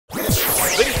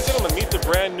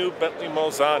brand new Bentley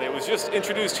Mulsanne. It was just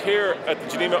introduced here at the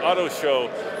Geneva Auto Show.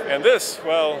 And this,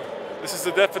 well, this is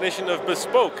the definition of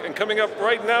bespoke. And coming up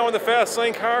right now in the Fast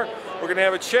Lane car, we're going to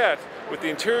have a chat with the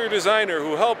interior designer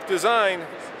who helped design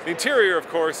the interior, of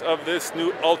course, of this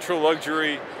new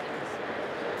ultra-luxury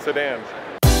sedan.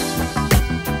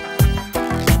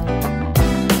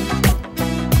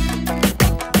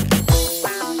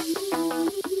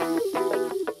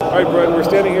 All right, Brett, we're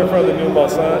standing here in front of the new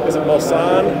Mulsanne. Is it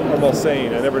Mulsanne or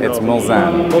Mulsanne? I never know. It's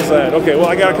Mulsanne. Mulsanne. Okay, well,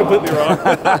 I got it completely wrong.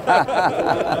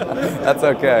 That's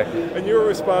okay. And you're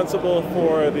responsible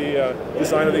for the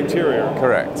design of the interior.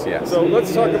 Correct, yes. So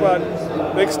let's talk about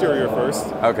the exterior first.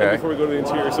 Okay. Before we go to the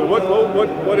interior. So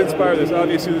what inspired this?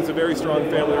 Obviously, there's a very strong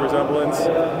family resemblance.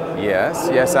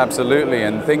 Yes, absolutely.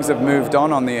 And things have moved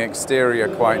on the exterior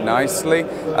quite nicely.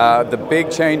 The big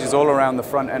change is all around the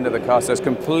front end of the car. So it's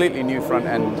completely new front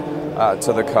end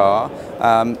to the car.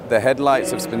 The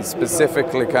headlights have been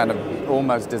specifically kind of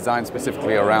almost designed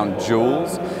specifically around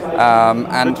jewels.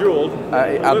 Jeweled?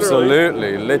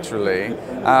 Absolutely, literally.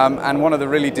 And one of the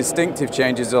really distinctive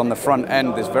changes on the front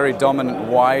end, this very dominant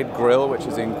wide grille, which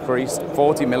has increased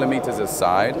 40 millimeters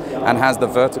aside and has the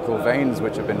vertical vanes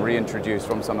which have been reintroduced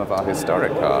from some of our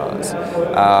historic cars.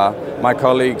 My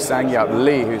colleague Sang-Yap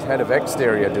Lee, who's head of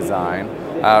exterior design,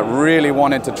 really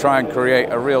wanted to try and create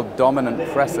a real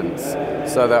dominant presence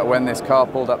so that when this car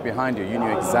pulled up behind you, you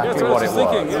knew exactly what it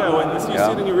was. Yeah, when you see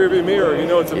it in your rearview mirror, you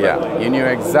know it's a Bentley. Yeah, you knew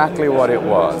exactly what it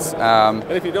was. And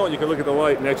if you don't, you can look at the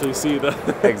light and actually see the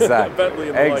Bentley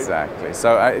in the light. Exactly.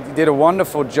 So I did a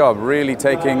wonderful job really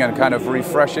taking and kind of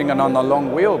refreshing, and on the long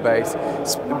wheelbase,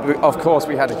 of course,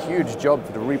 we had a huge job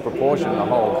to reproportion the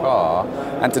whole car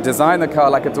and to design the car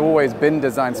like it's always been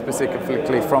designed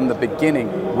specifically from the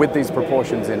beginning with these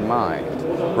proportions in mind,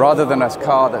 rather than a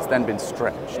car that's then been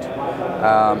stretched.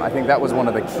 I think that was one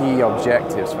of the key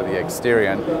objectives for the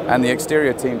exterior, and the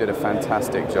exterior team did a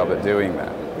fantastic job at doing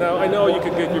that. Now, I know you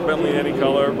could get your Bentley in any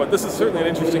color, but this is certainly an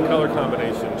interesting color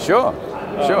combination. Sure.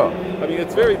 I mean,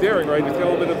 it's very daring, right? It's got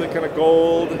a little bit of the kind of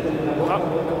gold.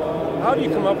 How do you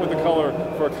come up with the color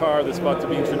for a car that's about to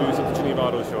be introduced at the Geneva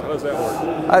Auto Show? How does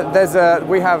that work?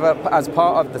 We have, as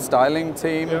part of the styling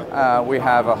team, we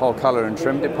have a whole color and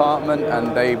trim department,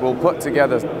 and they will put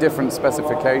together different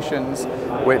specifications,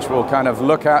 which we'll kind of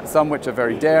look at, some which are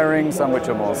very daring, some which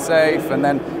are more safe, and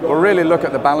then we'll really look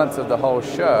at the balance of the whole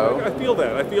show. I feel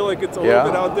that. I feel like it's a little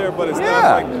bit out there, but it's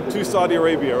not like too Saudi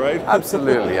Arabia, right?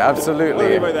 Absolutely, absolutely. What I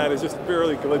mean by that is just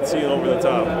barely glitzy and over the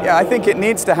top. Yeah, I think it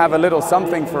needs to have a little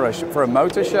something for a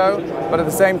motor show, but at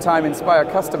the same time inspire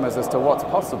customers as to what's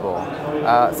possible.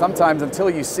 Sometimes until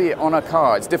you see it on a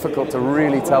car, it's difficult to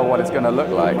really tell what it's going to look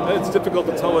like. It's difficult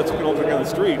to tell what's going to look like on the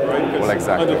street, right? Because well,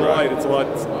 exactly under the light, it's a lot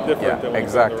different. Yeah,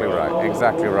 exactly right.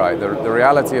 Exactly right. The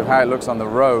reality of how it looks on the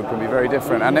road can be very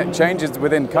different, and it changes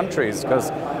within countries because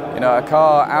a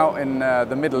car out in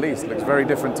the Middle East looks very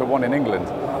different to one in England.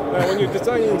 Now, when you're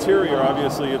designing the interior,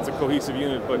 obviously it's a cohesive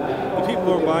unit, but the people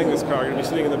who are buying this car are going to be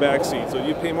sitting in the back seat. So do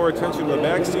you pay more attention to the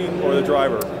back seat or the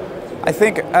driver? I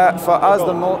think for us,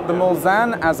 the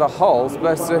Mulsanne as a whole,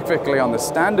 specifically on the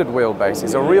standard wheelbase,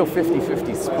 is a real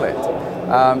 50-50 split.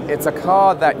 It's a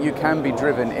car that you can be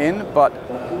driven in, but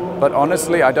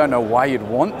honestly, I don't know why you'd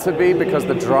want to be, because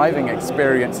the driving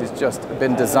experience has just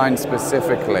been designed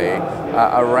specifically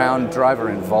around driver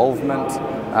involvement,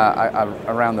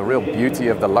 around the real beauty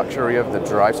of the luxury of the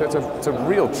drive. So it's a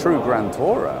real true Grand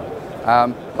Tourer.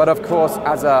 But of course,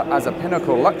 as a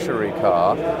pinnacle luxury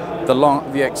car,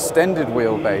 the extended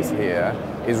wheelbase here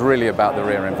is really about the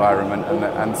rear environment,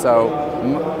 and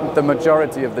so the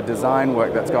majority of the design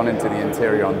work that's gone into the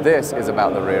interior on this is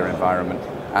about the rear environment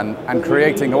and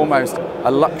creating almost a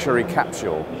luxury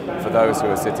capsule for those who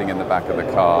are sitting in the back of the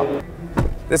car.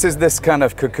 This is this kind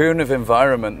of cocoon of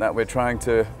environment that we're trying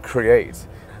to create,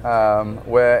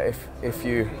 where if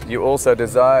you also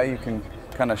desire, you can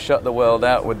kind of shut the world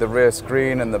out with the rear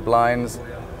screen and the blinds,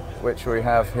 which we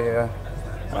have here.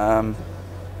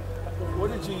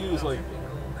 What did you use?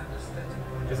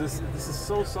 This is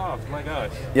so soft, my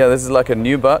gosh. Yeah, this is like a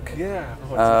nubuck. Yeah,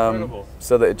 it's incredible.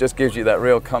 So that it just gives you that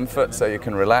real comfort so you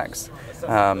can relax.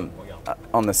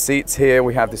 On the seats here,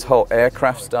 we have this whole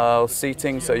aircraft style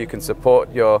seating, so you can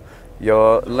support your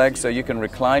legs, so you can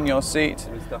recline your seat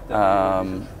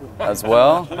as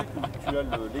well,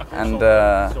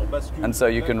 and so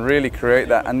you can really create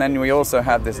that. And then we also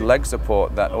have this leg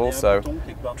support that also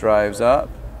drives up.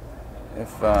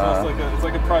 It's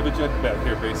like a private jet back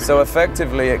here, basically. So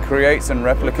effectively, it creates and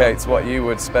replicates what you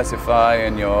would specify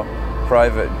in your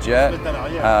private jet.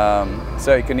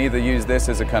 So you can either use this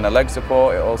as a kind of leg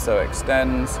support. It also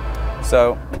extends.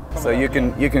 So So you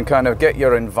can kind of get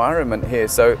your environment here.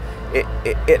 So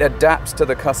it adapts to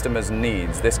the customer's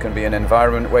needs. This can be an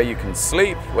environment where you can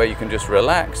sleep, where you can just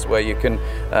relax, where you can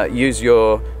use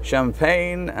your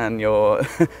champagne and your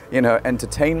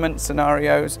entertainment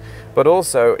scenarios. But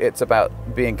also it's about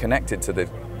being connected to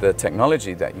the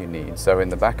technology that you need. So in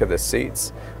the back of the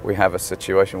seats, we have a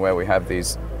situation where we have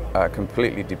these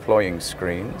completely deploying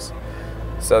screens.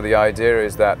 So the idea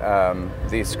is that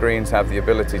these screens have the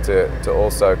ability to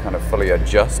also kind of fully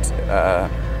adjust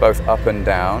both up and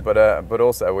down, but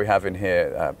also we have in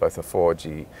here both a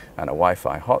 4G and a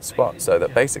Wi-Fi hotspot, so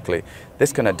that basically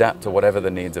this can adapt to whatever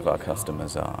the needs of our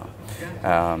customers are.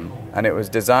 And it was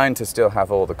designed to still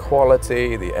have all the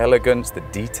quality, the elegance, the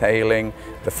detailing,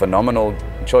 the phenomenal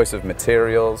choice of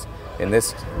materials. In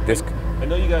this, I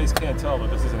know you guys can't tell,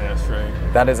 but this is an ashtray.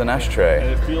 That is an ashtray.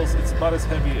 And it's about as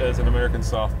heavy as an American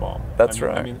softball. That's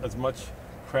right. I mean, as much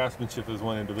craftsmanship as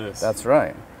went into this. That's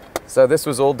right. So this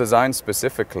was all designed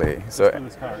specifically. So for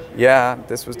this car. Yeah,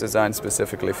 this was designed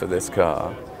specifically for this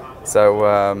car. So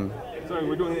sorry,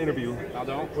 we're doing an interview.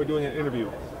 Pardon? We're doing an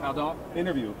interview. Pardon?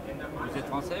 Interview. Vous êtes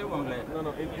français ou anglais? No,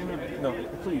 interview. No,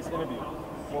 please, interview.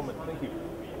 1 minute. Thank you.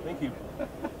 Thank you.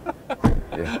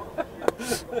 yeah.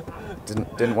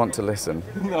 Didn't want to listen.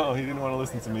 No, he didn't want to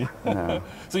listen to me. No.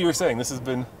 So you were saying this has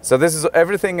been... So this is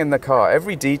everything in the car.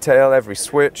 Every detail, every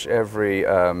switch, every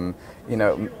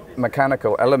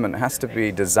mechanical element has to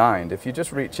be designed. If you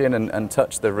just reach in and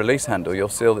touch the release handle, you'll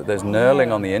see that there's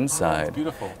knurling on the inside. That's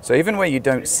beautiful. So even where you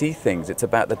don't see things, it's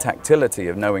about the tactility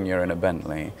of knowing you're in a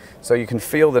Bentley. So you can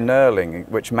feel the knurling,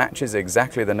 which matches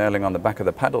exactly the knurling on the back of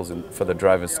the pedals for the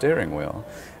driver's steering wheel.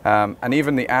 And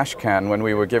even the ash can, when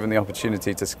we were given the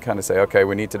opportunity to kind of say, okay,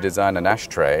 we need to design an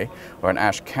ashtray or an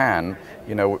ash can,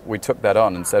 we took that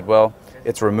on and said, well,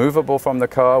 it's removable from the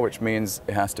car, which means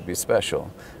it has to be special.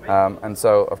 And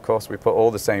so, of course, we put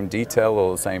all the same detail,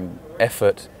 all the same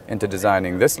effort into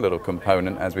designing this little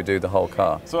component as we do the whole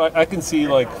car. So I can see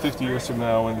like 50 years from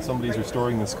now when somebody's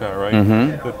restoring this car, right?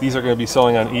 Mm-hmm. That these are going to be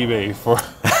selling on eBay for,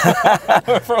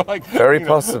 for like very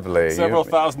possibly several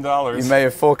 $1,000s. You may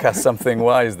have forecast something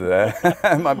wise there.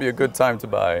 It might be a good time to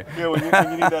buy. Yeah, when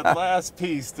you need that last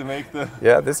piece to make the...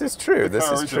 Yeah, this is true. This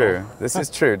is original. true. This is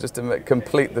true. Just to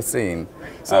complete the scene.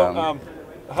 So,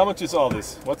 how much is all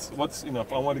this? What's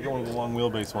if I want to go into the long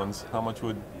wheelbase ones, how much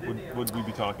would we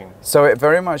be talking? So it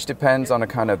very much depends on a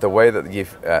kind of the way that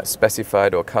you've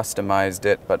specified or customized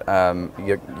it, but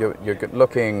you're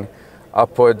looking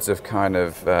upwards of kind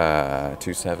of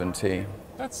 270.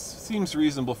 That seems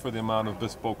reasonable for the amount of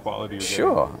bespoke quality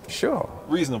you're getting. Sure.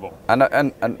 Reasonable.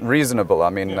 And reasonable. I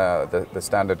mean, the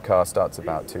standard car starts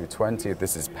about 220.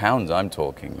 This is pounds I'm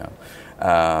talking now.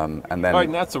 And then, all right,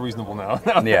 not so reasonable now.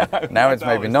 Yeah, now it's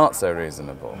maybe not so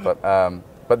reasonable.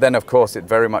 But then, of course, it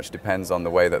very much depends on the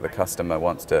way that the customer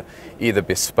wants to either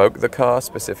bespoke the car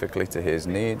specifically to his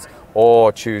needs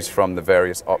or choose from the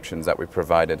various options that we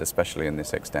provided, especially in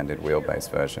this extended wheelbase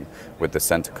version with the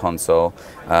center console.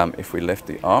 If we lift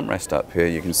the armrest up here,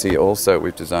 you can see also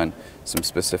we've designed some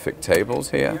specific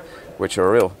tables here, which are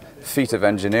a real feat of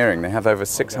engineering. They have over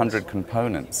 600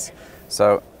 components.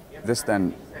 So this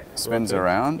then spins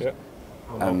around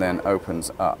and then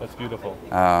opens up. That's beautiful.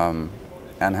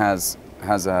 And has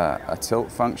a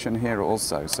tilt function here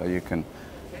also, so you can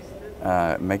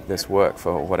make this work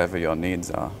for whatever your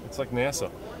needs are. It's like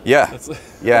NASA. Yeah,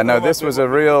 yeah. No, this was a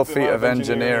real feat of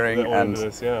engineering,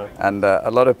 and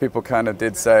a lot of people kind of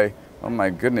did say, "Oh my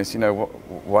goodness,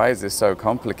 why is this so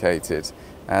complicated?"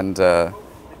 And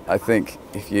I think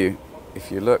if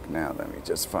you look now, let me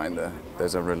just find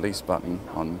there's a release button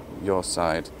on your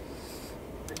side,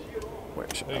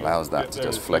 which allows that to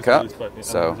just flick up.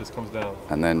 So, just comes down.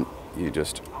 And then you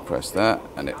just press that,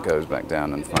 and it goes back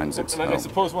down and finds its home. I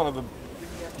suppose one of the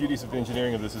beauties of the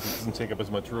engineering of this is it doesn't take up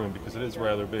as much room because it is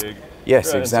rather big.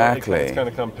 Yes, exactly. So it's kind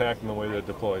of compact in the way that it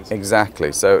deploys.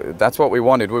 Exactly. So that's what we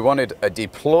wanted. We wanted a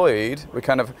deployed. We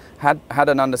kind of had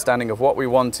an understanding of what we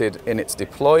wanted in its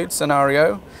deployed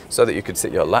scenario, so that you could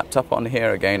sit your laptop on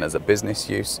here again as a business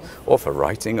use, or for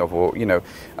writing, or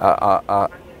our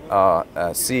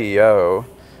CEO.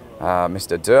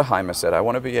 Mr. Durheimer said, I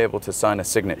want to be able to sign a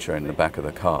signature in the back of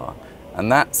the car.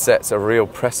 And that sets a real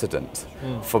precedent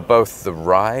for both the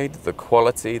ride, the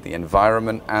quality, the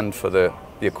environment, and for the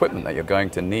equipment that you're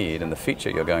going to need and the feature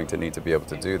you're going to need to be able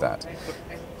to do that.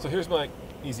 So here's my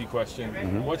easy question.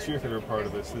 Mm-hmm. What's your favorite part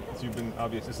of this? This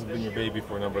has been your baby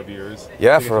for a number of years.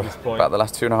 Yeah, for about the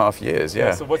last 2.5 years,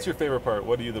 yeah. So what's your favorite part?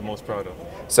 What are you the most proud of?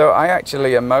 So I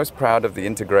actually am most proud of the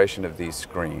integration of these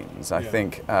screens. I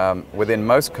think within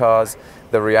most cars,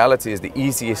 the reality is the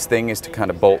easiest thing is to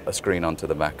kind of bolt a screen onto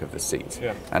the back of the seat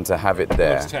and to have it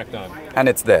there. It's tacked on. And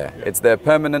it's there. Yeah. It's there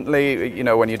permanently. You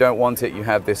know, when you don't want it, you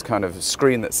have this kind of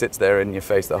screen that sits there in your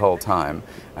face the whole time.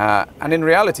 And in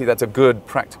reality, that's a good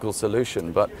practical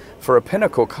solution. But for a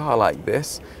pinnacle car like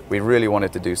this, we really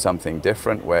wanted to do something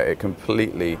different where it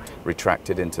completely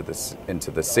retracted into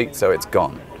the seat, so it's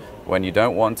gone. When you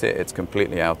don't want it, it's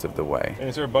completely out of the way. And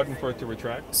is there a button for it to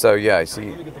retract? So yeah, I see.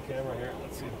 Let me get the camera here.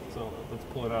 Let's see. So let's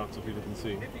pull it out so people can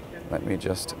see. Let me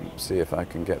just see if I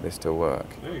can get this to work.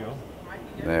 There you go.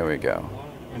 There we go.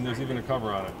 And there's even a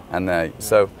cover on it. And there,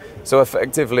 so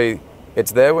effectively,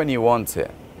 it's there when you want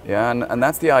it. Yeah, and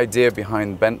that's the idea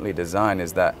behind Bentley design,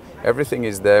 is that everything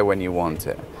is there when you want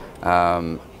it.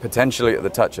 Potentially at the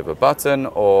touch of a button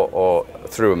or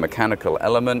through a mechanical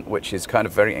element, which is kind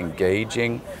of very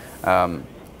engaging. And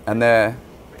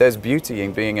there's beauty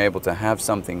in being able to have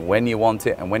something when you want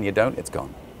it, and when you don't, it's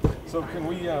gone. So can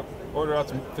we order out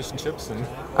some fish and chips? And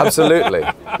Absolutely.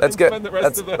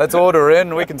 Let's order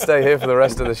in. We can stay here for the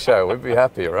rest of the show. We'd be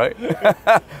happy, right?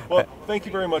 Well, thank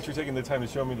you very much for taking the time to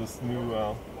show me this new.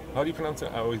 How do you pronounce it?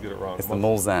 I always get it wrong. It's the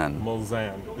Mulsanne.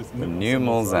 Mulsanne. The new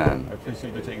Mulsanne. I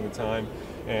appreciate you taking the time.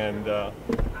 And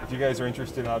if you guys are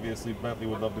interested, obviously Bentley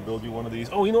would love to build you one of these.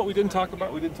 Oh, you know what we didn't talk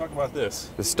about? We didn't talk about this.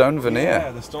 The stone veneer.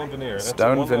 Yeah, the stone veneer. That's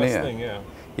stone veneer. Last thing, yeah.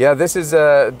 Yeah, this is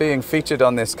being featured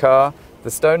on this car.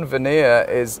 The stone veneer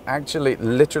is actually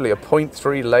literally a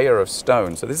 0.3 layer of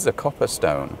stone. So this is a copper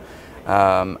stone.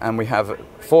 And we have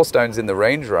 4 stones in the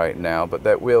range right now, but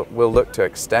that we'll look to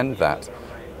extend that.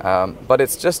 But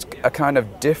it's just a kind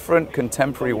of different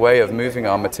contemporary way of moving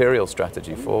our material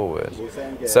strategy forward.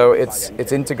 So it's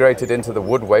integrated into the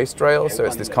wood waist rail, so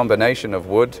it's this combination of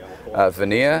wood,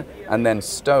 veneer, and then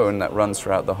stone that runs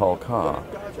throughout the whole car.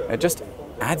 It just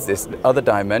adds this other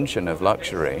dimension of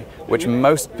luxury, which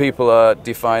most people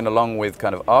define along with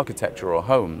kind of architecture or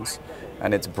homes.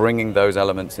 And it's bringing those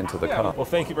elements into the car. Well,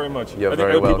 thank you very much. You're I think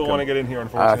very welcome. People want to get in here,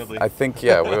 unfortunately. I think,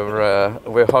 yeah,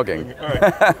 we're hogging. All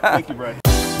right. Thank you, Brad.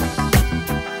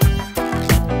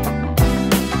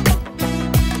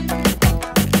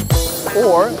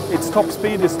 Or its top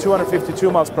speed is 252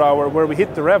 miles per hour, where we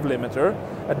hit the rev limiter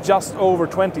at just over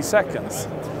 20 seconds.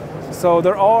 So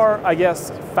there are, I guess,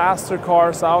 faster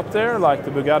cars out there, like the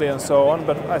Bugatti and so on,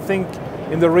 but I think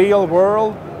in the real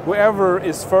world, whoever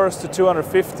is first to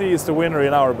 250 is the winner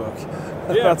in our book.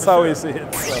 Yeah, That's how we see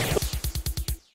it. So.